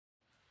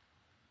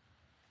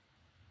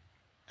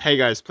Hey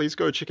guys, please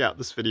go check out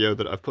this video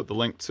that I've put the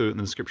link to in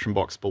the description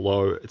box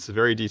below. It's a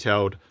very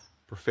detailed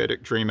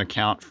prophetic dream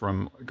account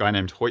from a guy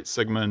named Hoyt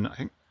Sigmund. I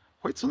think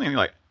Hoyt's something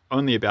like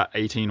only about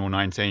 18 or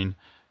 19.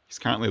 He's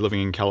currently living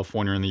in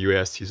California in the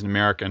US. He's an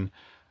American.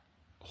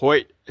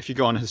 Hoyt, if you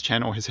go on his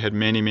channel, has had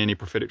many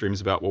prophetic dreams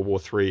about World War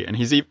III, and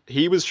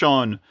he was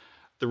shown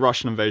the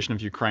Russian invasion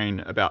of Ukraine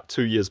about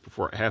 2 years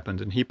before it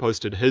happened, and he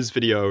posted his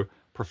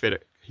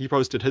prophetic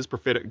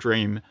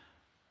dream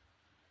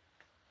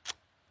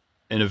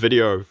in a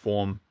video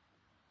form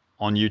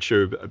on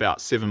YouTube about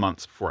 7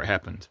 months before it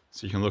happened.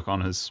 So you can look on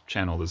his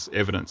channel, there's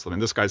evidence. I mean,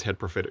 this guy's had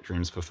prophetic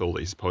dreams fulfilled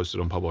that he's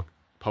posted on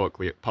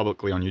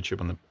publicly on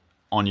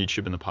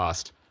YouTube in the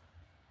past.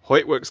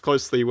 Hoyt works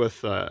closely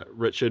with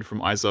Richard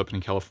from Eyes Open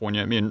in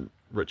California. Me and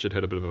Richard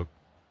had a bit of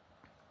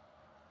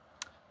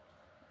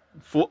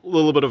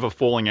little bit of a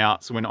falling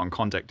out, so we're not in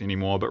contact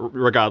anymore. But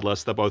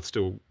regardless, they're both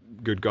still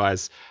good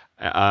guys,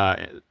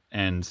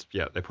 and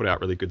yeah, they put out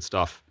really good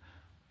stuff.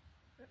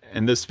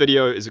 And this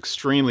video is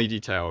extremely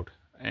detailed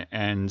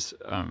and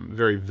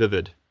very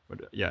vivid.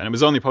 Yeah, and it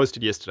was only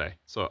posted yesterday,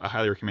 so I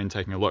highly recommend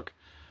taking a look.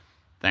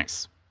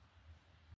 Thanks.